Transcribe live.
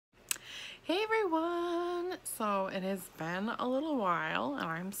Hey everyone! So it has been a little while and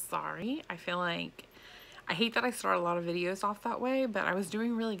I'm sorry. I feel like I hate that I start a lot of videos off that way, but I was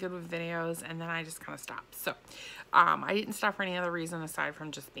doing really good with videos and then I just kind of stopped. So I didn't stop for any other reason aside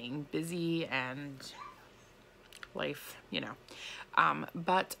from just being busy and life,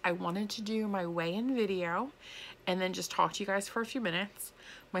 but I wanted to do my weigh-in video and then just talk to you guys for a few minutes.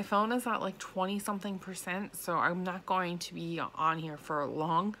 My phone is at like 20 something percent, so I'm not going to be on here for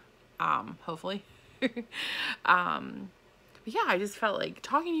long, hopefully. But yeah, I just felt like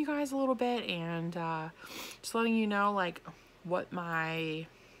talking to you guys a little bit and just letting you know like what my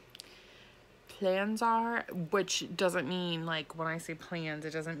plans are, which doesn't mean like when I say plans,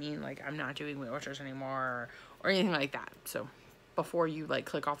 it doesn't mean like I'm not doing Weight Watchers anymore or anything like that. So before you like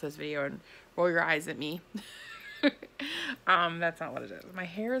click off this video and roll your eyes at me, that's not what it is. My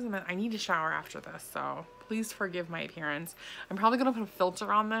hair is I need to shower after this, so please forgive my appearance. I'm probably gonna put a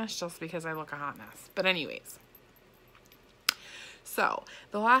filter on this just because I look a hot mess. But anyways, so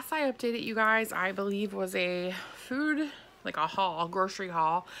the last I updated you guys, I believe, was a food, like a haul, grocery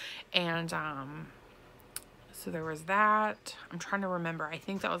haul, and so there was that. I'm trying to remember. I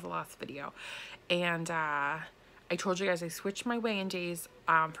think that was the last video, and I told you guys I switched my weigh-in days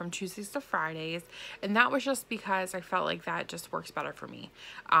from Tuesdays to Fridays, and that was just because I felt like that just works better for me.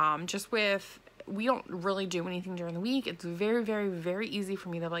 We don't really do anything during the week. It's very, very, very easy for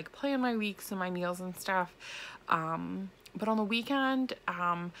me to like plan my weeks and my meals and stuff. But on the weekend,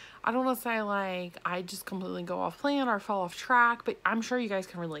 I don't want to say like I just completely go off plan or fall off track, but I'm sure you guys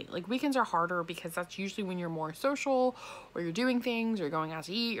can relate. Like weekends are harder because that's usually when you're more social or you're doing things, or you're going out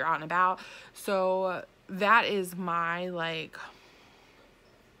to eat, you're out and about. So that is my like,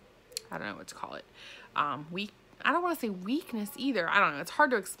 I don't know what to call it. I don't want to say weakness either. I don't know. It's hard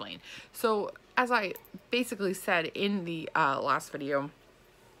to explain. So as I basically said in the last video,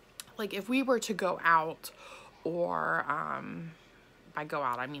 like if we were to go out, or by go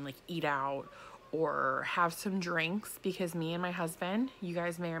out I mean like eat out or have some drinks, because me and my husband, you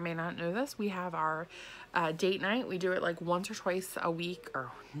guys may or may not know this, we have our date night. We do it like once or twice a week,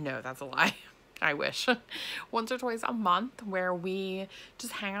 or no, that's a lie. I wish. Once or twice a month, where we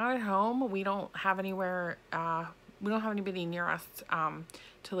just hang out at home. We don't have anywhere, we don't have anybody near us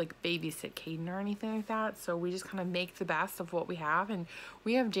to like babysit Caden or anything like that. So we just kind of make the best of what we have, and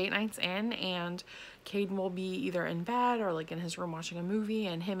we have date nights in, and Caden will be either in bed or like in his room watching a movie,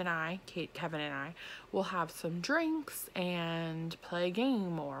 and him and I, Kevin and I, will have some drinks and play a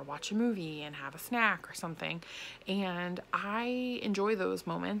game or watch a movie and have a snack or something. And I enjoy those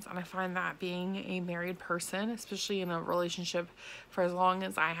moments, and I find that being a married person, especially in a relationship for as long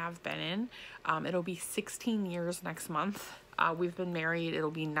as I have been in, it'll be 16 years next month. We've been married,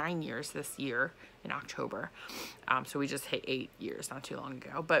 it'll be 9 years this year in October. So we just hit 8 years not too long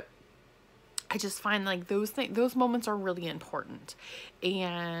ago. But I just find like those moments are really important.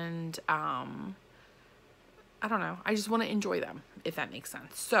 And I don't know, I just want to enjoy them, if that makes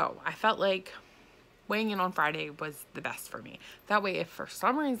sense. So I felt like weighing in on Friday was the best for me. That way, if for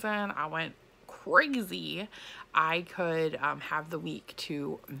some reason I went crazy, I could have the week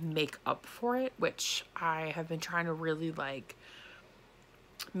to make up for it, which I have been trying to really like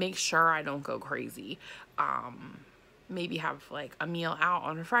make sure I don't go crazy. Maybe have like a meal out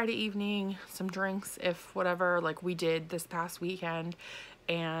on a Friday evening, some drinks if whatever, like we did this past weekend,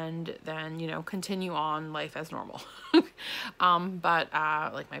 and then, you know, continue on life as normal. But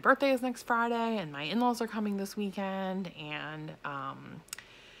like my birthday is next Friday, and my in-laws are coming this weekend, and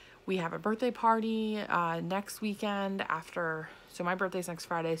we have a birthday party next weekend after, so my birthday's next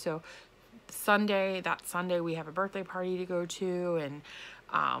Friday, so that Sunday we have a birthday party to go to, and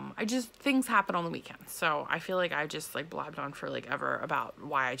things happen on the weekends. So I feel like I just like blabbed on for like ever about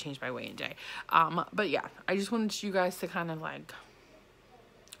why I changed my weigh-in day. But yeah, I just wanted you guys to kind of like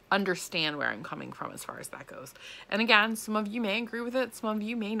understand where I'm coming from as far as that goes. And again, some of you may agree with it, some of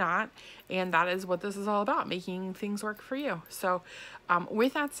you may not, and that is what this is all about, making things work for you. So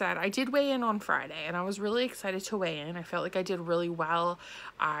with that said, I did weigh in on Friday, and I was really excited to weigh in. I felt like I did really well.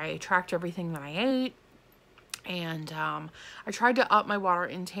 I tracked everything that I ate, and I tried to up my water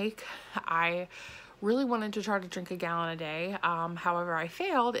intake. I really wanted to try to drink a gallon a day. However, I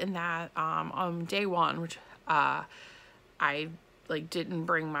failed in that on day one, which I like didn't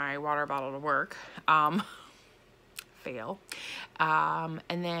bring my water bottle to work. Fail. And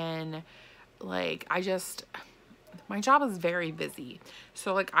then like my job is very busy.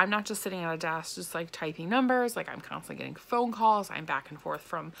 So like I'm not just sitting at a desk just like typing numbers. Like I'm constantly getting phone calls. I'm back and forth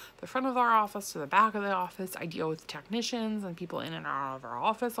from the front of our office to the back of the office. I deal with technicians and people in and out of our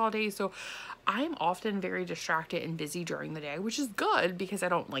office all day. So I'm often very distracted and busy during the day, which is good because I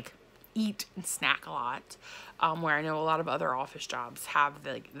don't like eat and snack a lot, where I know a lot of other office jobs have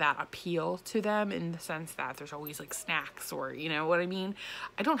like that appeal to them in the sense that there's always like snacks, or you know what I mean.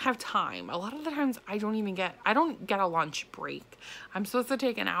 I don't have time. A lot of the times I don't get a lunch break. I'm supposed to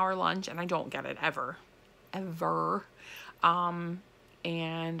take an hour lunch and I don't get it ever.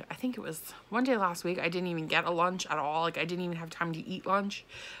 And I think it was one day last week I didn't even get a lunch at all. Like I didn't even have time to eat lunch.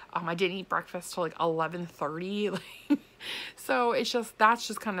 I didn't eat breakfast till like 11:30. Like, so it's just, that's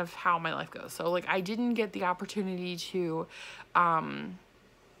just kind of how my life goes. So like I didn't get the opportunity to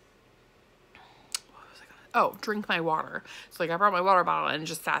drink my water. So like I brought my water bottle and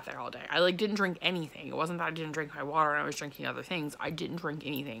just sat there all day. I like didn't drink anything. It wasn't that I didn't drink my water and I was drinking other things. I didn't drink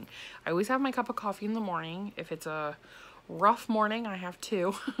anything. I always have my cup of coffee in the morning. If it's a rough morning, I have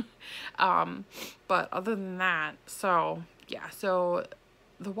two. But other than that, so yeah, so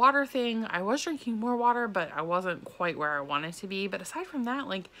the water thing, I was drinking more water, but I wasn't quite where I wanted to be. But aside from that,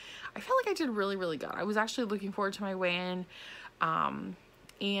 like I feel like I did really, really good. I was actually looking forward to my weigh-in.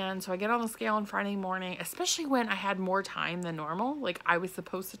 And so I get on the scale on Friday morning, especially when I had more time than normal. Like I was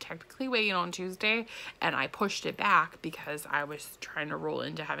supposed to technically weigh in on Tuesday and I pushed it back because I was trying to roll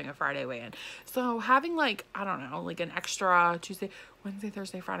into having a Friday weigh-in. So having like, I don't know, like an extra Tuesday, Wednesday,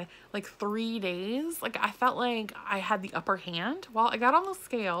 Thursday, Friday, like 3 days, like I felt like I had the upper hand. Well, I got on the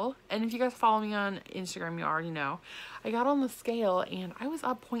scale, and if you guys follow me on Instagram, you already know, I got on the scale and I was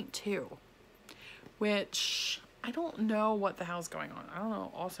up 0.2, which I don't know what the hell's going on. I don't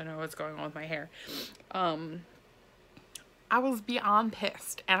know, also know what's going on with my hair. I was beyond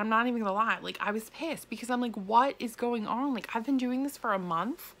pissed, and I'm not even gonna lie. Like, I was pissed because I'm like, what is going on? Like, I've been doing this for a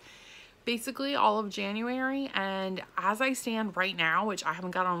month, basically all of January, and as I stand right now, which I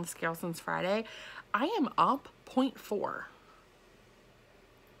haven't got on the scale since Friday, I am up 0.4.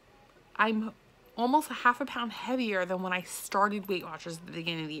 I'm almost a half a pound heavier than when I started Weight Watchers at the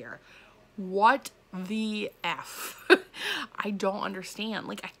beginning of the year. What the F? I don't understand.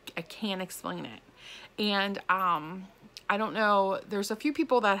 Like, I can't explain it. And I don't know, there's a few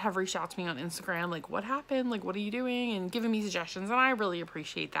people that have reached out to me on Instagram, like, what happened? Like, what are you doing? And giving me suggestions, and I really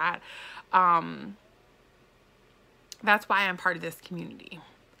appreciate that. That's why I'm part of this community.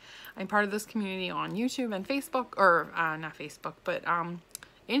 I'm part of this community on YouTube and Facebook, or not Facebook, but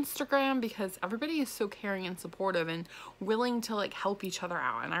Instagram, because everybody is so caring and supportive and willing to like help each other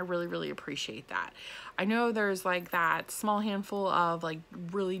out, and I really, really appreciate that. I know there's like that small handful of like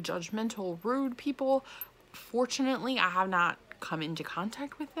really judgmental, rude people. Fortunately, I have not come into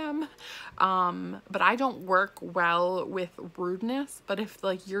contact with them, but I don't work well with rudeness. But if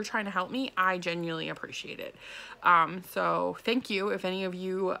like you're trying to help me, I genuinely appreciate it. So thank you. If any of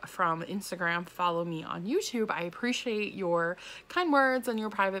you from Instagram follow me on YouTube, I appreciate your kind words and your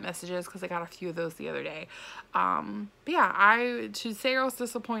private messages, because I got a few of those the other day. But yeah, to say I was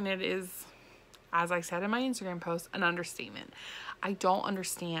disappointed is, as I said in my Instagram post, an understatement. I don't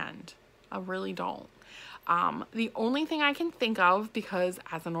understand. I really don't. The only thing I can think of, because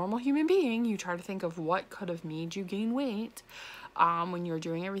as a normal human being, you try to think of what could have made you gain weight when you're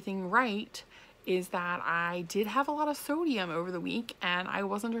doing everything right, is that I did have a lot of sodium over the week, and I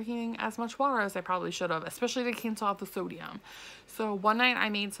wasn't drinking as much water as I probably should have, especially to cancel out the sodium. So one night I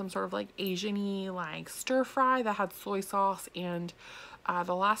made some sort of like Asian-y like stir fry that had soy sauce, and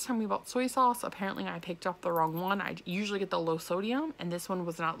the last time we bought soy sauce, apparently I picked up the wrong one. I usually get the low sodium, and this one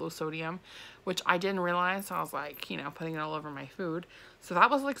was not low sodium, which I didn't realize. So I was like, you know, putting it all over my food. So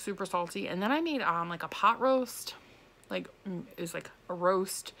that was like super salty. And then I made like a pot roast. Like it was like a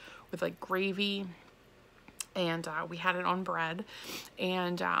roast with like gravy, and we had it on bread,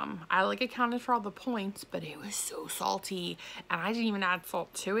 and I like accounted for all the points, but it was so salty, and I didn't even add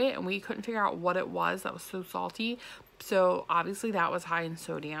salt to it, and we couldn't figure out what it was that was so salty. So obviously that was high in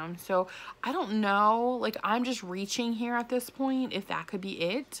sodium. So I don't know, like I'm just reaching here at this point if that could be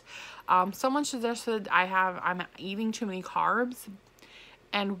it. Someone suggested I'm eating too many carbs,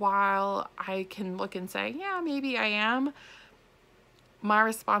 and while I can look and say, yeah, maybe I am, my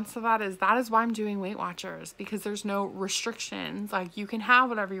response to that is why I'm doing Weight Watchers, because there's no restrictions. Like, you can have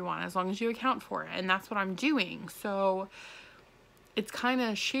whatever you want as long as you account for it, and that's what I'm doing. So it's kind of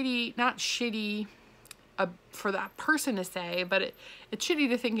shitty, not shitty for that person to say, but it's shitty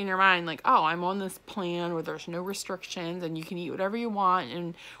to think in your mind like, oh, I'm on this plan where there's no restrictions and you can eat whatever you want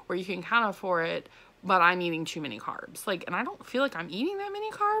and where you can account for it, but I'm eating too many carbs. Like, and I don't feel like I'm eating that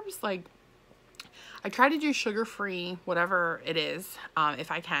many carbs. Like, I try to do sugar-free, whatever it is,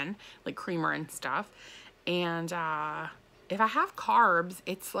 if I can, like creamer and stuff. And if I have carbs,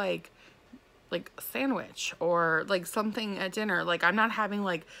 it's like a sandwich or like something at dinner. Like, I'm not having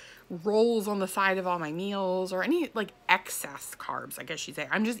like rolls on the side of all my meals or any like excess carbs, I guess you'd say.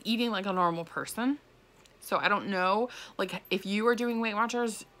 I'm just eating like a normal person. So I don't know, like if you are doing Weight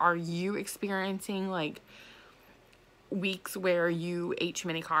Watchers, are you experiencing like weeks where you ate too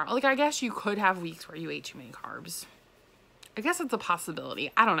many carbs? Like I guess you could have weeks where you ate too many carbs. I guess it's a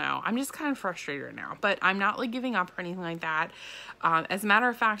possibility. I don't know. I'm just kind of frustrated right now, but I'm not like giving up or anything like that. As a matter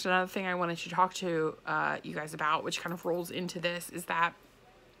of fact, another thing I wanted to talk to you guys about, which kind of rolls into this, is that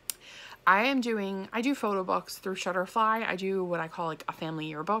I do photo books through Shutterfly. I do what I call like a family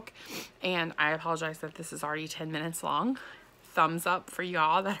yearbook, and I apologize that this is already 10 minutes long. Thumbs up for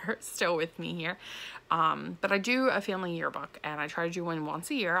y'all that are still with me here. But I do a family yearbook, and I try to do one once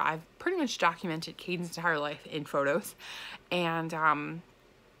a year. I've pretty much documented Caden's entire life in photos, and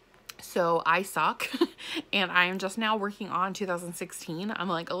so I suck, and I am just now working on 2016. I'm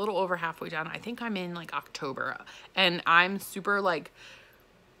like a little over halfway done. I think I'm in like October, and I'm super like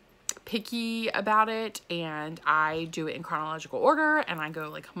picky about it, and I do it in chronological order, and I go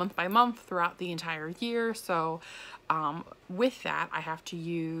like month by month throughout the entire year. So with that, I have to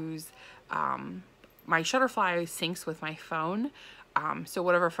use my Shutterfly syncs with my phone. So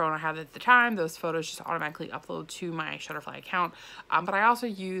whatever phone I have at the time, those photos just automatically upload to my Shutterfly account. But I also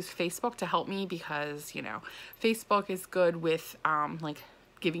use Facebook to help me because, you know, Facebook is good with like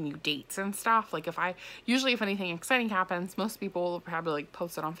giving you dates and stuff. Like if anything exciting happens, most people will probably like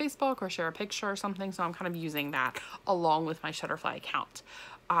post it on Facebook or share a picture or something. So I'm kind of using that along with my Shutterfly account.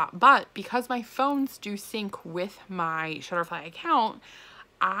 But because my phones do sync with my Shutterfly account,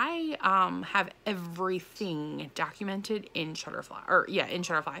 I have everything documented in Shutterfly, in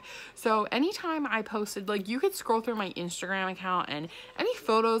Shutterfly. So anytime I posted, like you could scroll through my Instagram account, and any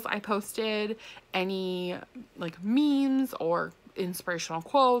photos I posted, any like memes or inspirational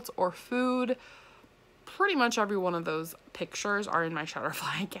quotes or food, pretty much every one of those pictures are in my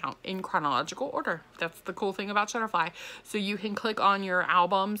Shutterfly account in chronological order. That's the cool thing about Shutterfly. So you can click on your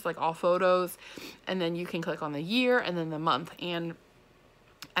albums, like all photos, and then you can click on the year and then the month. And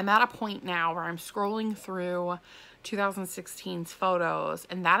I'm at a point now where I'm scrolling through 2016's photos,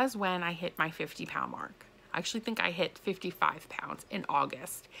 and that is when I hit my 50-pound mark. I actually think I hit 55 pounds in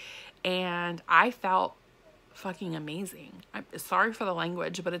August, and I felt fucking amazing. I'm sorry for the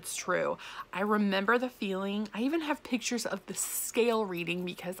language, but it's true. I remember the feeling. I even have pictures of the scale reading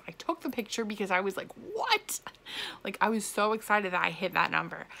because I took the picture because I was like, what? Like I was so excited that I hit that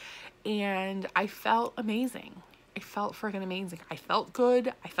number, and I felt amazing. I felt freaking amazing. I felt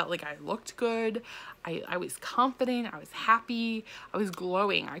good. I felt like I looked good. I was confident. I was happy. I was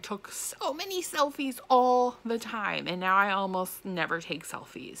glowing. I took so many selfies all the time. And now I almost never take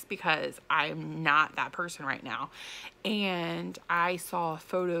selfies because I'm not that person right now. And I saw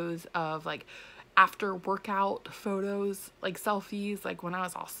photos of like after workout photos, like selfies, like when I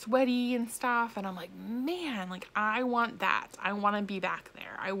was all sweaty and stuff. And I'm like, man, like I want that. I want to be back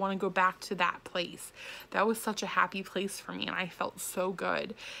there. I want to go back to that place. That was such a happy place for me, and I felt so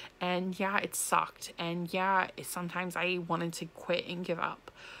good. And yeah, it sucked. And yeah, sometimes I wanted to quit and give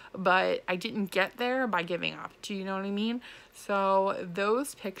up, but I didn't get there by giving up. Do you know what I mean? So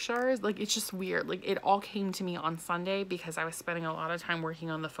those pictures, like, it's just weird. Like, it all came to me on Sunday because I was spending a lot of time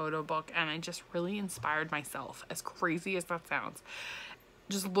working on the photo book, and I just really inspired myself, as crazy as that sounds.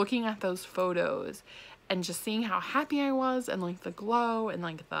 Just looking at those photos and just seeing how happy I was, and like the glow, and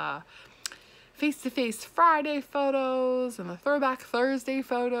like the face-to-face Friday photos and the throwback Thursday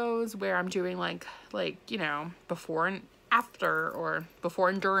photos where I'm doing like, you know, before and after, or before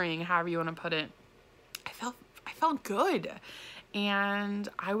and during, however you want to put it. I felt good, and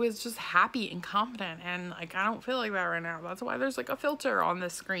I was just happy and confident, and like I don't feel like that right now. That's why there's like a filter on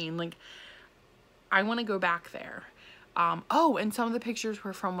this screen. Like I want to go back there. Oh, and some of the pictures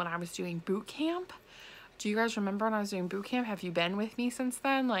were from when I was doing boot camp. Do you guys remember when I was doing boot camp? Have you been with me since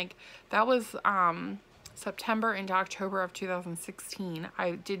then? Like that was September into October of 2016.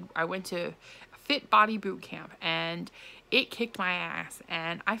 I went to Fit Body Boot Camp, and it kicked my ass,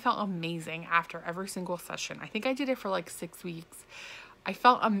 and I felt amazing after every single session. I think I did it for like 6 weeks. I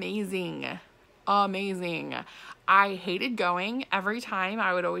felt amazing. Amazing. I hated going. Every time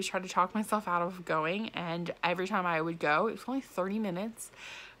I would always try to talk myself out of going, and every time I would go, it was only 30 minutes,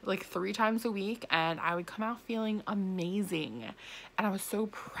 like 3 times a week, and I would come out feeling amazing, and I was so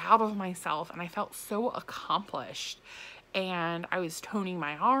proud of myself, and I felt so accomplished. And I was toning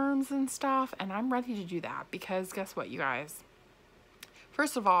my arms and stuff, and I'm ready to do that because guess what, you guys?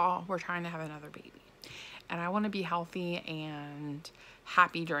 First of all, we're trying to have another baby, and I want to be healthy and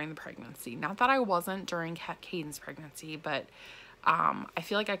happy during the pregnancy. Not that I wasn't during Caden's pregnancy, but I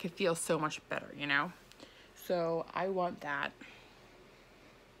feel like I could feel so much better, you know? So I want that.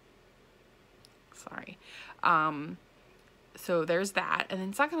 Sorry. So there's that. And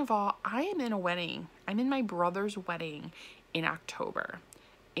then second of all, I am in a wedding. I'm in my brother's wedding in October.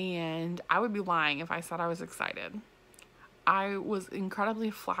 And I would be lying if I said I was excited. I was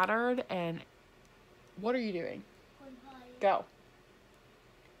incredibly flattered. And what are you doing? Go.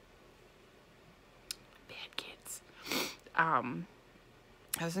 Bad kids.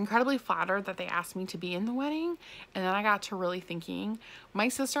 I was incredibly flattered that they asked me to be in the wedding. And then I got to really thinking, my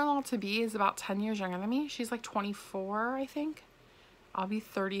sister-in-law to be is about 10 years younger than me. She's like 24, I think. I'll be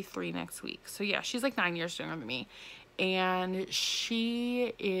 33 next week. So yeah, she's like 9 years younger than me. And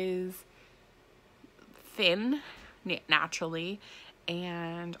she is thin naturally.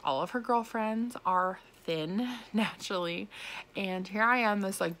 And all of her girlfriends are thin naturally. And here I am,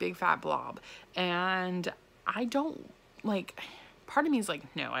 this like big fat blob. And I don't like... Part of me is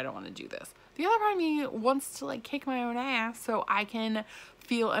like, no, I don't want to do this. The other part of me wants to like kick my own ass so I can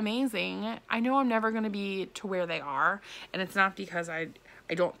feel amazing. I know I'm never going to be to where they are. And it's not because I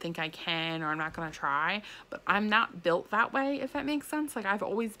don't think I can or I'm not going to try. But I'm not built that way, if that makes sense. Like I've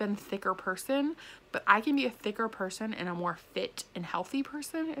always been a thicker person. But I can be a thicker person and a more fit and healthy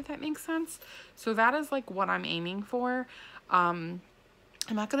person, if that makes sense. So that is like what I'm aiming for. I'm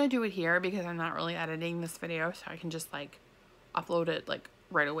not going to do it here because I'm not really editing this video. So I can just like upload it like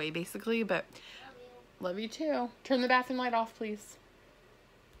right away basically, but love you too. Turn the bathroom light off, please.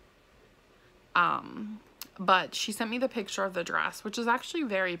 But she sent me the picture of the dress, which is actually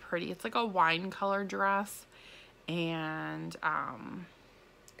very pretty. It's like a wine color dress. And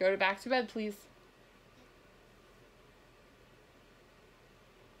go back to bed, please.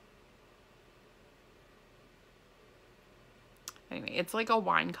 Anyway, it's like a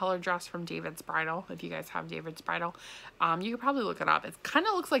wine color dress from David's Bridal. If you guys have David's Bridal, you could probably look it up. It kind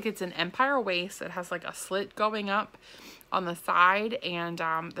of looks like it's an empire waist. It has like a slit going up on the side, and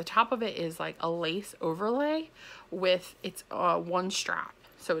the top of it is like a lace overlay with its one strap.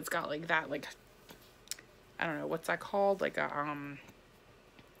 So it's got like that, like, I don't know, what's that called? Like a,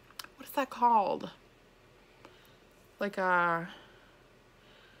 what is that called? Like a,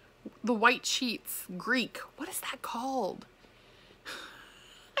 the white sheets, Greek. What is that called?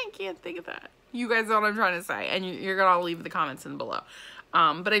 I can't think of that. You guys know what I'm trying to say, and you're gonna leave the comments in below.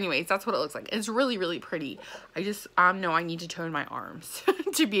 But anyways, that's what it looks like. It's really, really pretty. I just know I need to tone my arms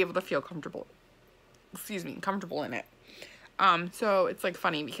to be able to feel comfortable. Excuse me, comfortable in it. So it's like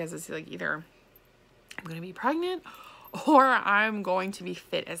funny because it's like either I'm gonna be pregnant or I'm going to be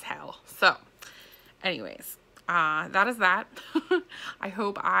fit as hell. So, anyways, that is that. I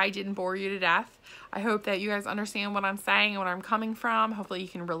hope I didn't bore you to death. I hope that you guys understand what I'm saying and where I'm coming from. Hopefully you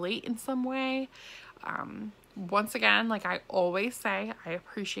can relate in some way. Once again, like I always say, I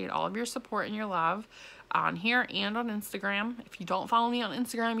appreciate all of your support and your love on here and on Instagram. If you don't follow me on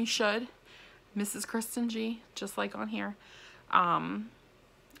Instagram, you should. Mrs. Kristen G, just like on here.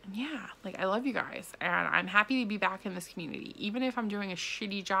 Yeah, like I love you guys. And I'm happy to be back in this community. Even if I'm doing a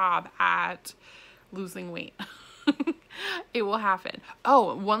shitty job at losing weight. It will happen.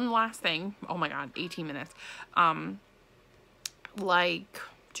 Oh, one last thing. Oh my God, 18 minutes. Like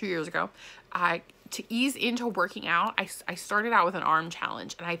 2 years ago, to ease into working out, I started out with an arm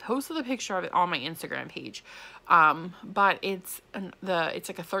challenge, and I posted a picture of it on my Instagram page. But it's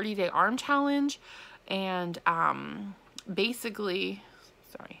like a 30-day arm challenge, and basically,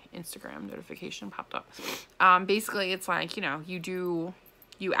 sorry, Instagram notification popped up. Basically, it's like, you know, you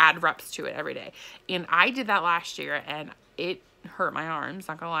add reps to it every day. And I did that last year, and it hurt my arms,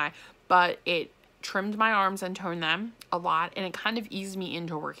 not gonna lie, but it trimmed my arms and toned them a lot, and it kind of eased me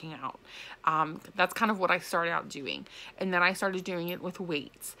into working out. That's kind of what I started out doing. And then I started doing it with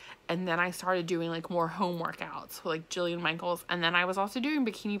weights. And then I started doing like more home workouts, like Jillian Michaels. And then I was also doing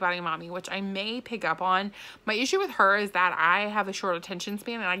Bikini Body Mommy, which I may pick up on. My issue with her is that I have a short attention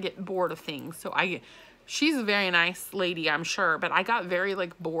span and I get bored of things. So she's a very nice lady, I'm sure, but I got very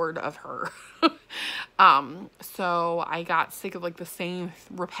like bored of her. So I got sick of like the same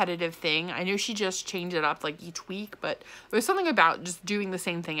repetitive thing. I knew she just changed it up like each week, but there's something about just doing the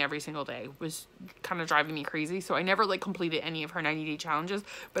same thing every single day was kind of driving me crazy. So I never like completed any of her 90-day challenges,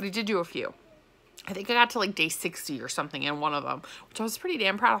 but I did do a few. I think I got to like day 60 or something in one of them, which I was pretty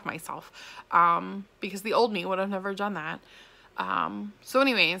damn proud of myself. Because the old me would have never done that. So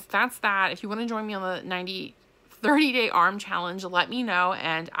anyways, that's that. If you want to join me on the 30-day arm challenge, let me know,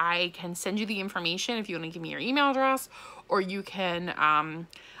 and I can send you the information if you want to give me your email address, or you can, I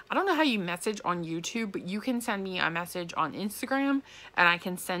don't know how you message on YouTube, but you can send me a message on Instagram and I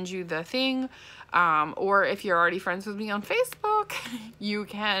can send you the thing. Or if you're already friends with me on Facebook, you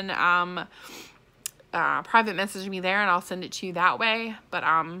can, private message me there and I'll send it to you that way. But,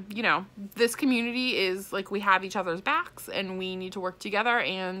 you know, this community is like, we have each other's backs and we need to work together,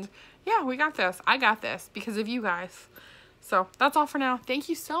 and yeah, we got this. I got this because of you guys. So that's all for now. Thank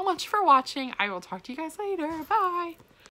you so much for watching. I will talk to you guys later. Bye.